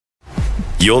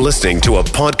You're listening to a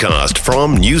podcast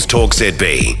from News Talk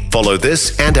ZB. Follow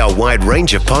this and our wide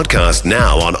range of podcasts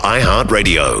now on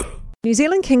iHeartRadio. New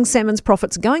Zealand King Salmon's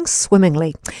profits are going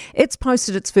swimmingly. It's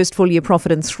posted its first full-year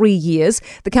profit in 3 years.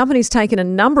 The company's taken a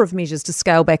number of measures to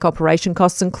scale back operation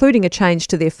costs, including a change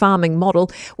to their farming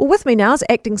model. Well, with me now is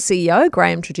Acting CEO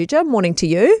Graeme Tregidga. Morning to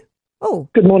you. Oh,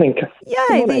 good morning.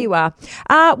 Yay, there you are.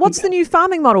 What's the new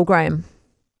farming model, Graeme?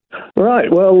 Right.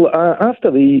 Well,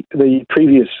 after the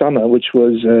previous summer, which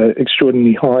was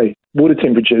extraordinarily high water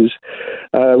temperatures,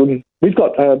 we've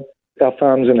got our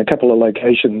farms in a couple of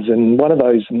locations, and one of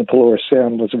those in the Pelorus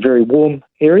Sound was a very warm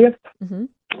area,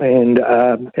 and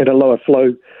at a lower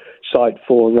flow site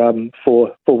for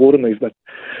water movement.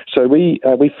 So we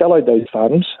fallowed those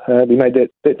farms. We made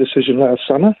that decision last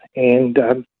summer, and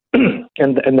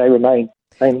they remain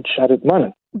shut at the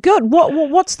moment. Good.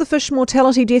 What's the fish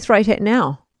mortality death rate at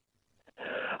now?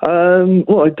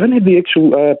 Well, I don't have the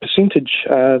actual percentage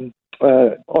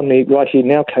on me right here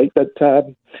now, Kate, but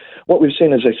what we've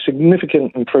seen is a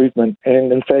significant improvement,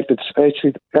 and in fact, it's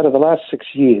actually out of the last 6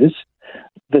 years,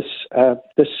 this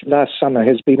last summer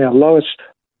has been our lowest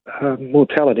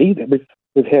mortality that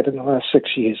we've had in the last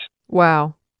 6 years.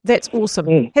 Wow, that's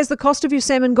awesome. Has the cost of your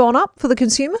salmon gone up for the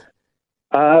consumer?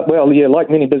 Well, yeah, like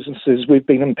many businesses, we've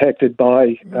been impacted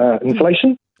by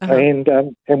inflation. And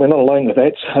we're not alone with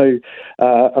that. So,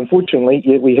 unfortunately,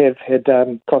 yeah, we have had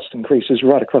cost increases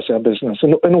right across our business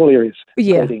in all areas.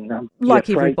 Yeah, including, like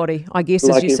freight, everybody, I guess,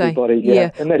 like as you say. Everybody,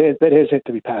 yeah. And that has had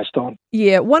to be passed on.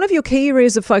 Yeah, one of your key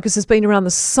areas of focus has been around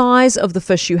the size of the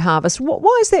fish you harvest.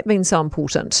 Why has that been so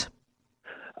important?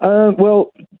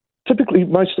 Well, typically,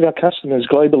 most of our customers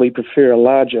globally prefer a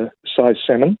larger size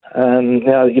salmon.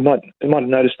 Now, you might have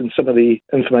noticed in some of the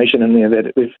information in there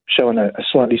that we've shown a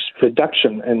slightly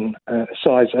reduction in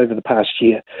size over the past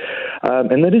year.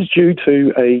 And that is due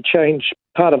to a change.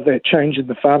 Part of that change in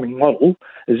the farming model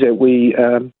is that we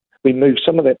moved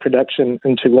some of that production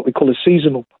into what we call a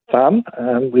seasonal farm.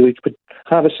 We would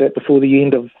harvest that before the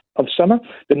end of summer.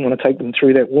 Didn't want to take them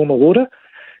through that warmer water.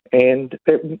 And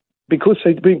because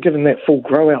they'd been given that full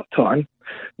grow-out time,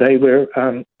 they were,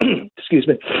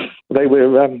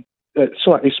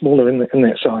 slightly smaller in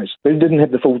that size. They didn't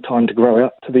have the full time to grow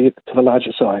out to the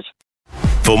larger size.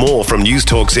 For more from News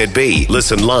Talk ZB,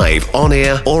 listen live, on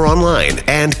air or online,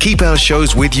 and keep our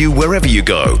shows with you wherever you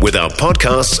go with our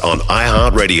podcasts on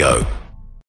iHeartRadio.